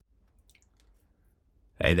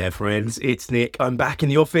Hey there, friends. It's Nick. I'm back in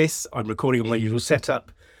the office. I'm recording on my usual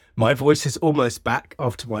setup. My voice is almost back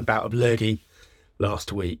after my bout of lurgy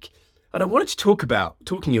last week. And I wanted to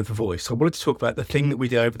talking of the voice, I wanted to talk about the thing that we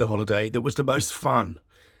did over the holiday that was the most fun.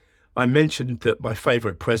 I mentioned that my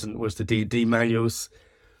favourite present was the D&D manuals,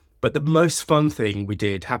 but the most fun thing we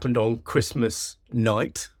did happened on Christmas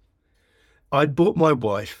night. I'd bought my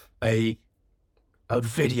wife a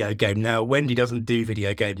video game. Now, Wendy doesn't do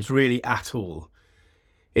video games really at all.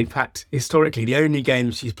 In fact, historically, the only game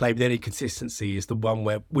she's played with any consistency is the one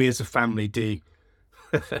where we as a family do.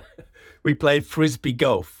 We played Frisbee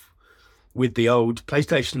Golf with the old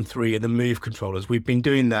PlayStation 3 and the Move controllers. We've been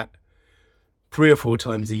doing that 3 or 4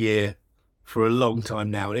 times a year for a long time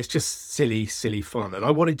now, and it's just silly fun. And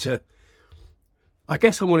I wanted to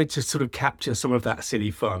sort of capture some of that silly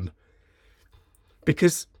fun,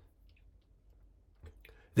 because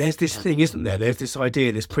there's this thing, isn't there? There's this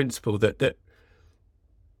idea, this principle that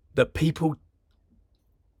people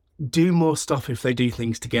do more stuff if they do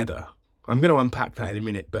things together. I'm going to unpack that in a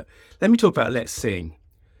minute, but let me talk about Let's Sing.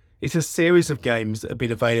 It's a series of games that have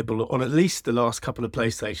been available on at least the last couple of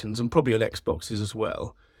PlayStations and probably on Xboxes as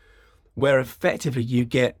well, where effectively you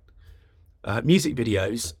get music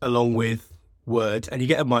videos along with words, and you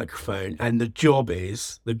get a microphone, and the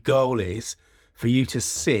goal is for you to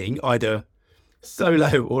sing either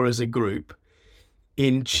solo or as a group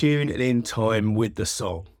in tune and in time with the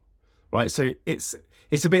song. Right, so it's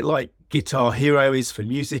a bit like Guitar Hero is for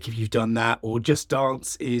music, if you've done that, or Just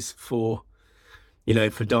Dance is for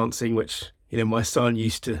dancing, which, my son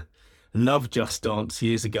used to love Just Dance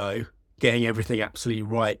years ago, getting everything absolutely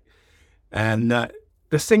right. And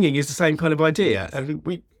the singing is the same kind of idea. And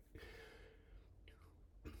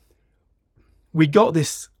we got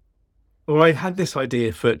this, or I had this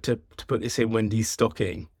idea to put this in Wendy's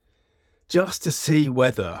stocking, just to see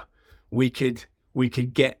whether we could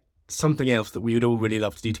get something else that we would all really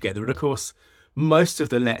love to do together. And of course, most of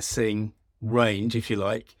the Let's Sing range, if you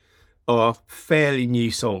like, are fairly new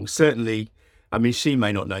songs. Certainly, I mean, she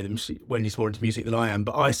may not know them, Wendy's more into music than I am,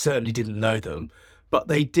 but I certainly didn't know them. But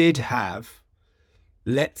they did have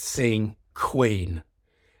Let's Sing Queen.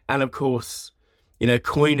 And of course,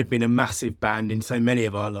 Queen have been a massive band in so many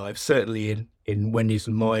of our lives, certainly in Wendy's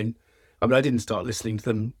and mine. I mean, I didn't start listening to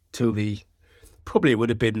them till probably it would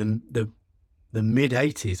have been the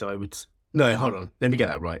mid-80s, no, hold on, let me get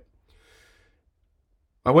that right.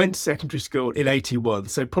 I went to secondary school in 81,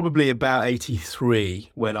 so probably about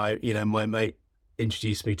 83 when my mate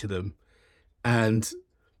introduced me to them. And,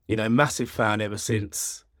 massive fan ever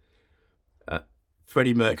since.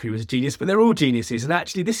 Freddie Mercury was a genius, but they're all geniuses. And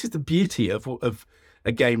actually, this is the beauty of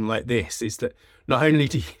a game like this, is that not only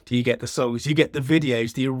do you get the songs, you get the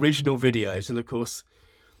videos, the original videos. And of course,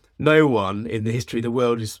 no one in the history of the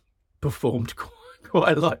world has performed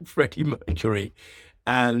quite like Freddie Mercury.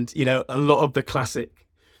 And, a lot of the classic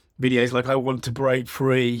videos, like I Want to Break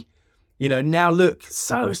Free, now look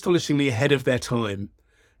so astonishingly ahead of their time,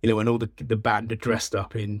 when all the band are dressed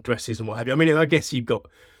up in dresses and what have you. I mean, I guess you've got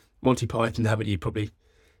Monty Python, haven't you, probably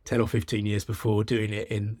 10 or 15 years before, doing it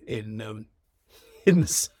in the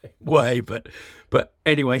same way. But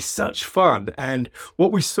anyway, such fun. And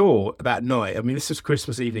what we saw that night, I mean, this was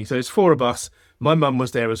Christmas evening, so there's 4 of us. My mum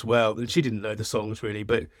was there as well, and she didn't know the songs really,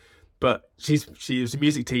 but she was a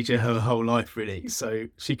music teacher her whole life, really, so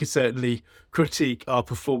she could certainly critique our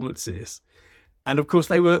performances. And of course,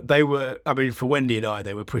 they were. I mean, for Wendy and I,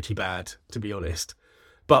 they were pretty bad, to be honest.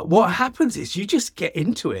 But what happens is you just get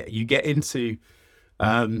into it. You get into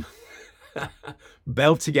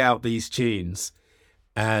belting out these tunes.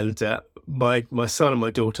 And my son and my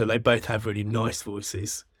daughter, they both have really nice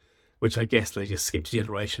voices, which I guess they just skipped a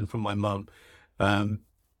generation from my mum. But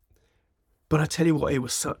I tell you what, it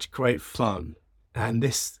was such great fun. And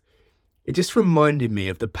it just reminded me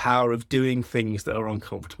of the power of doing things that are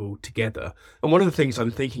uncomfortable together. And one of the things I'm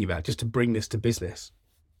thinking about, just to bring this to business,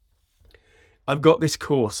 I've got this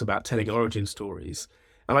course about telling origin stories,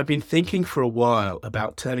 and I've been thinking for a while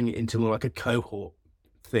about turning it into more like a cohort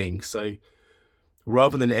thing. So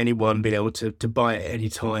rather than anyone being able to buy it at any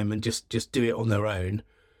time and just do it on their own,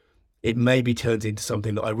 it maybe turns into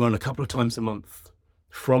something that I run a couple of times a month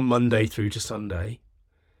from Monday through to Sunday,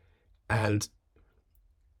 and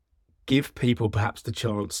give people perhaps the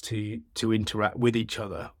chance to interact with each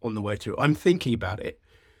other on the way through. I'm thinking about it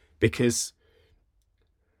because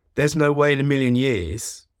there's no way in a million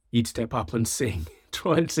years you'd step up and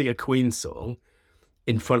try and sing a Queen song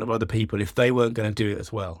in front of other people if they weren't going to do it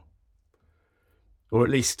as well. Or at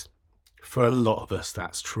least for a lot of us,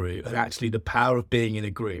 that's true. And actually the power of being in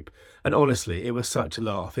a group. And honestly, it was such a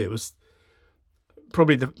laugh. It was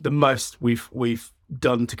probably the most we've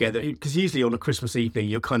done together. Because usually on a Christmas evening,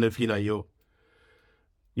 you're kind of, you're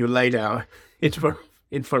laid out in front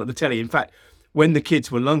of the telly. In fact, when the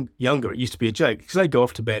kids were younger, it used to be a joke because they'd go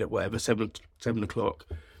off to bed at whatever, 7 o'clock.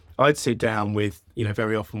 I'd sit down with,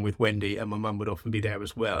 very often with Wendy, and my mum would often be there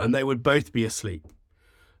as well. And they would both be asleep.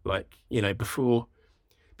 Like, before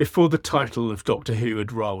the title of Doctor Who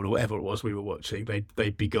had rolled or whatever it was we were watching,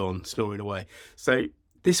 they'd be gone, snoring away. So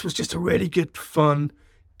this was just a really good, fun,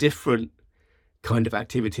 different kind of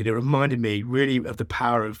activity. And it reminded me really of the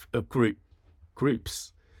power of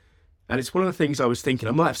groups. And it's one of the things I was thinking.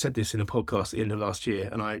 I might have said this in a podcast at the end of last year,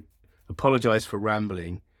 and I apologize for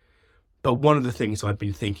rambling. But one of the things I've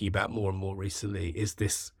been thinking about more and more recently is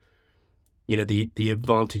this, the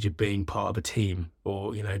advantage of being part of a team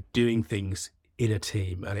or, doing things in a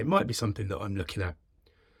team. And it might be something that I'm looking at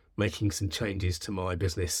making some changes to my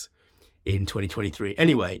business in 2023.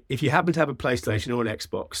 Anyway, if you happen to have a PlayStation or an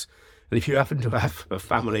Xbox, and if you happen to have a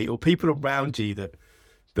family or people around you that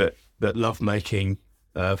love making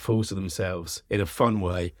fools of themselves in a fun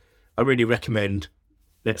way, I really recommend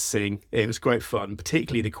Let's Sing. It was great fun,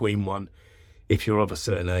 particularly the Queen one, if you're of a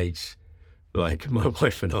certain age, like my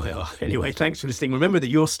wife and I are. Anyway, thanks for listening. Remember that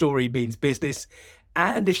your story means business.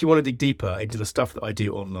 And if you want to dig deeper into the stuff that I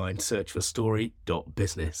do online, search for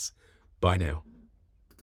story.business. Bye now.